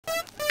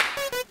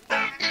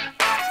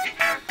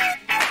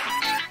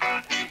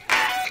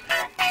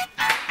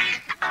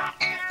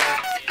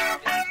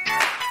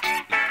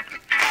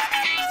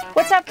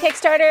What's up,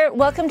 Kickstarter?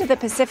 Welcome to the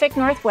Pacific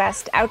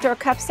Northwest Outdoor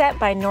Cup Set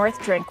by North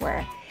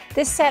Drinkware.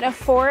 This set of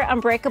 4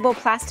 Unbreakable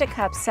plastic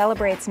cups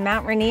celebrates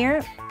Mount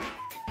Rainier,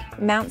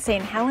 Mount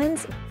St.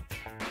 Helens,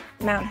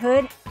 Mount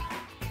Hood,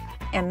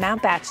 and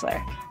Mount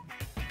Bachelor.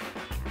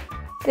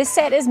 This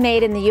set is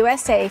made in the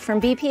USA from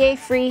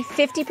BPA-free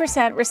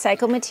 50%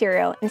 recycled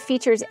material and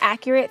features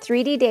accurate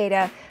 3D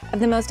data of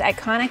the most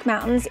iconic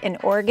mountains in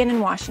Oregon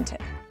and Washington.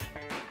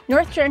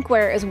 North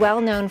Drinkware is well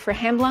known for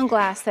hand-blown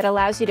glass that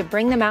allows you to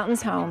bring the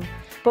mountains home,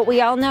 but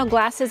we all know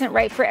glass isn't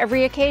right for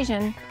every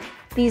occasion.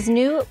 These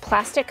new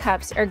plastic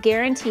cups are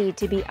guaranteed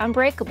to be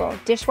unbreakable,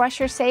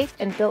 dishwasher safe,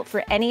 and built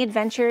for any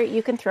adventure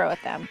you can throw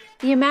at them.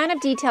 The amount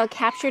of detail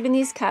captured in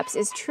these cups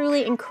is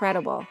truly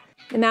incredible.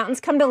 The mountains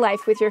come to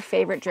life with your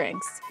favorite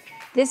drinks.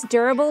 This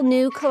durable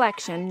new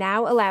collection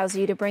now allows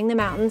you to bring the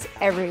mountains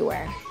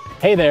everywhere.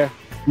 Hey there,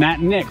 Matt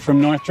and Nick from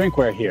North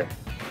Drinkware here.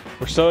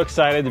 We're so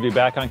excited to be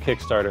back on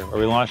Kickstarter, where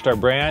we launched our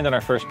brand and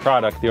our first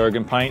product, the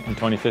Oregon Pint, in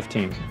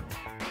 2015.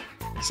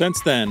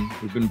 Since then,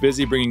 we've been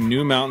busy bringing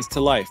new mountains to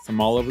life from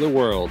all over the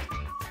world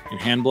in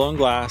hand-blown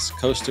glass,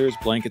 coasters,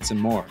 blankets, and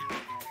more.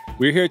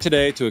 We're here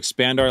today to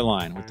expand our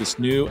line with this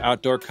new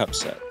outdoor cup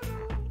set.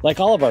 Like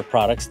all of our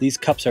products, these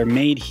cups are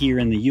made here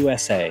in the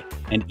USA,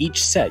 and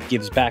each set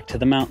gives back to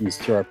the mountains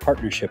through our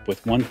partnership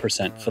with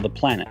 1% for the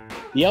planet.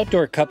 The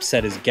outdoor cup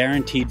set is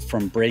guaranteed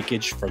from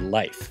breakage for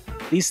life.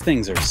 These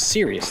things are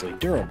seriously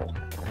durable.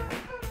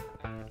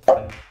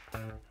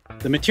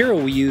 The material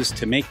we use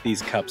to make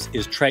these cups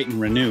is Triton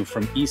Renew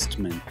from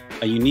Eastman,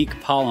 a unique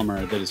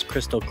polymer that is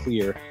crystal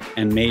clear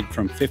and made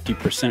from 50%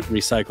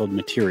 recycled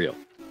material.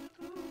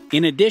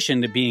 In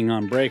addition to being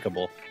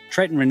unbreakable,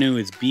 Triton Renew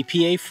is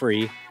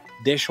BPA-free,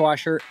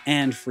 dishwasher,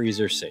 and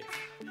freezer safe.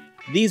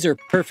 These are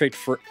perfect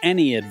for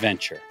any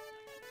adventure: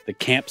 the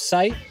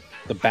campsite,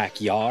 the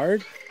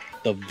backyard,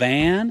 the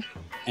van,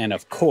 and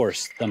of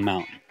course, the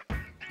mountain.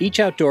 Each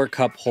outdoor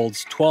cup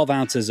holds 12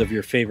 ounces of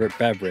your favorite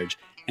beverage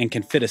and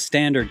can fit a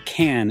standard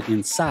can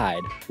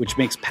inside, which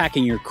makes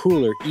packing your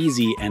cooler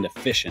easy and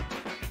efficient.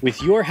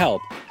 With your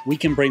help, we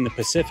can bring the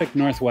Pacific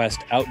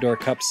Northwest Outdoor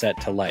Cup Set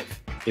to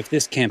life. If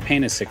this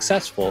campaign is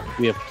successful,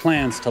 we have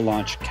plans to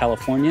launch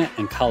California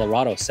and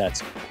Colorado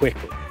sets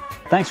quickly.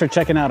 Thanks for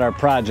checking out our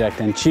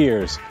project, and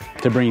cheers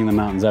to bringing the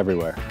mountains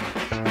everywhere.